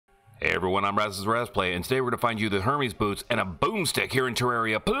Hey everyone, I'm Razzplay, and today we're going to find you the Hermes boots and a Boomstick here in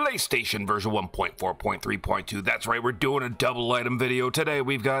Terraria PlayStation version 1.4.3.2. That's right, we're doing a double item video today.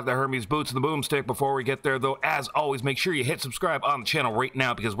 We've got the Hermes boots and the Boomstick. Before we get there though, as always, make sure you hit subscribe on the channel right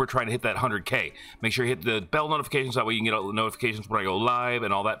now because we're trying to hit that 100K. Make sure you hit the bell notifications, that way you can get all the notifications when I go live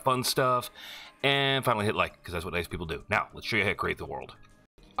and all that fun stuff. And finally hit like, because that's what nice people do. Now, let's show you how to create the world.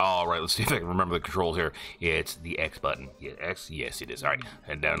 Alright, let's see if I can remember the controls here. It's the X button. Yeah, X? Yes, it is. Alright,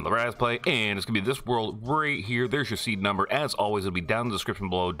 head down to the Razzplay, and it's going to be this world right here. There's your seed number. As always, it'll be down in the description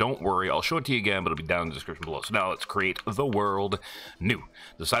below. Don't worry, I'll show it to you again, but it'll be down in the description below. So now let's create the world new.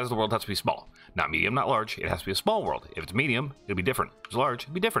 The size of the world has to be small. Not medium, not large. It has to be a small world. If it's medium, it'll be different. If it's large,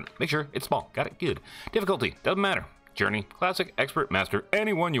 it'll be different. Make sure it's small. Got it? Good. Difficulty, doesn't matter. Journey, classic, expert, master,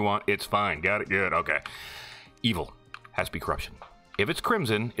 anyone you want, it's fine. Got it? Good. Okay. Evil has to be corruption. If it's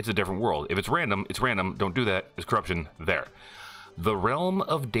crimson, it's a different world. If it's random, it's random. Don't do that. It's corruption. There. The Realm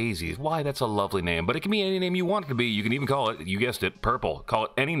of Daisies. Why, that's a lovely name. But it can be any name you want it to be. You can even call it, you guessed it, purple. Call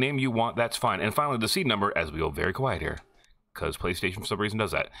it any name you want. That's fine. And finally, the seed number, as we go very quiet here, because PlayStation for some reason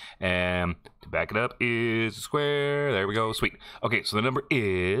does that. And to back it up is square. There we go. Sweet. Okay, so the number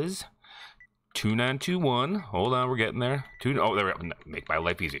is 2921. Hold on, we're getting there. Oh, there we go. Make my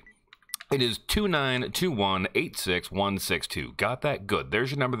life easy. It is 292186162. Got that? Good.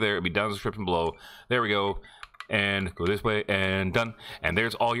 There's your number there. It'll be down in the description below. There we go. And go this way and done. And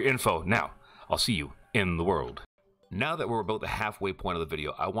there's all your info. Now, I'll see you in the world. Now that we're about the halfway point of the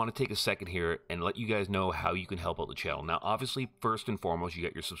video, I want to take a second here and let you guys know how you can help out the channel. Now, obviously, first and foremost, you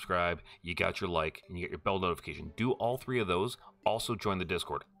got your subscribe, you got your like, and you got your bell notification. Do all three of those. Also, join the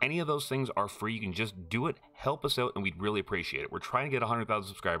Discord. Any of those things are free. You can just do it, help us out, and we'd really appreciate it. We're trying to get 100,000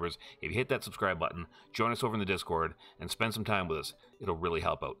 subscribers. If you hit that subscribe button, join us over in the Discord, and spend some time with us. It'll really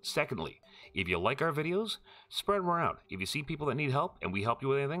help out. Secondly, if you like our videos, spread them around. If you see people that need help, and we help you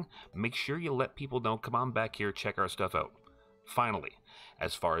with anything, make sure you let people know, come on back here, check our stuff out. Finally,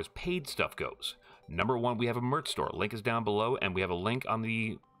 as far as paid stuff goes, number one, we have a merch store. Link is down below, and we have a link on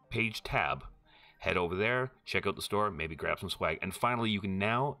the page tab. Head over there, check out the store, maybe grab some swag. And finally, you can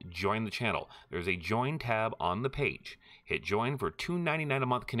now join the channel. There's a join tab on the page. Hit join for $2.99 a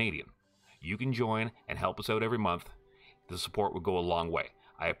month Canadian. You can join and help us out every month. The support would go a long way.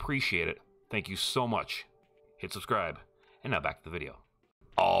 I appreciate it. Thank you so much. Hit subscribe. And now back to the video.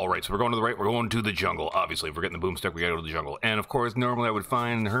 Alright, so we're going to the right, we're going to the jungle. Obviously, if we're getting the Boomstick, we gotta go to the jungle. And of course, normally I would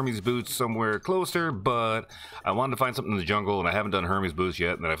find Hermes boots somewhere closer, but I wanted to find something in the jungle, and I haven't done Hermes boots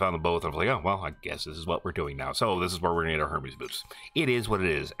yet, and then I found them both, and I was like, oh, well, I guess this is what we're doing now. So this is where we're gonna get our Hermes boots. It is what it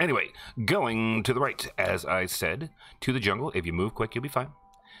is. Anyway, going to the right, as I said, to the jungle. If you move quick, you'll be fine.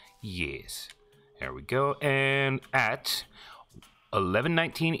 Yes. There we go. And at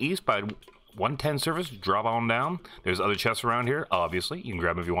 1119 East by 110 service, drop on down. There's other chests around here, obviously. You can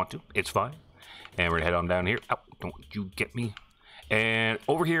grab them if you want to. It's fine. And we're gonna head on down here. Oh, don't you get me. And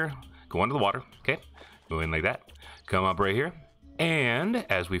over here, go under the water. Okay, go in like that. Come up right here. And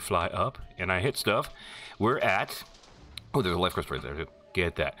as we fly up and I hit stuff, we're at, oh, there's a life crystal right there.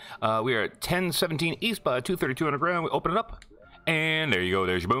 Get that. We are at 1017 East by 232 underground. We open it up. And there you go,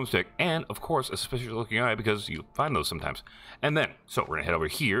 there's your Boomstick. And, of course, a suspicious looking eye because you find those sometimes. And then, so we're going to head over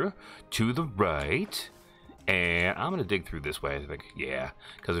here to the right. And I'm going to dig through this way, I think. Yeah,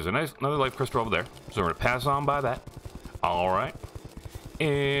 because there's another life crystal over there. So we're going to pass on by that. All right.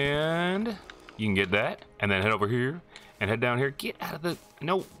 And you can get that. And then head over here and head down here. Get out of the...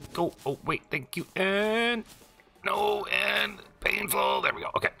 No, go. Oh, wait, thank you. And... No, and... Painful. There we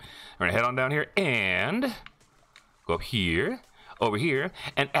go. Okay. We're going to head on down here and... Go up here. Over here,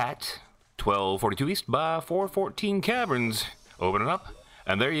 and at 1242 East by 414 Caverns. Open it up,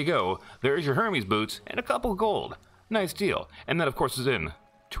 and there you go. There's your Hermes boots and a couple of gold. Nice deal. And that, of course, is in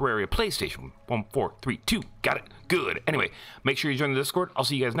Terraria PlayStation 1.4.3.2. Got it. Good. Anyway, make sure you join the Discord. I'll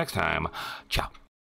see you guys next time. Ciao.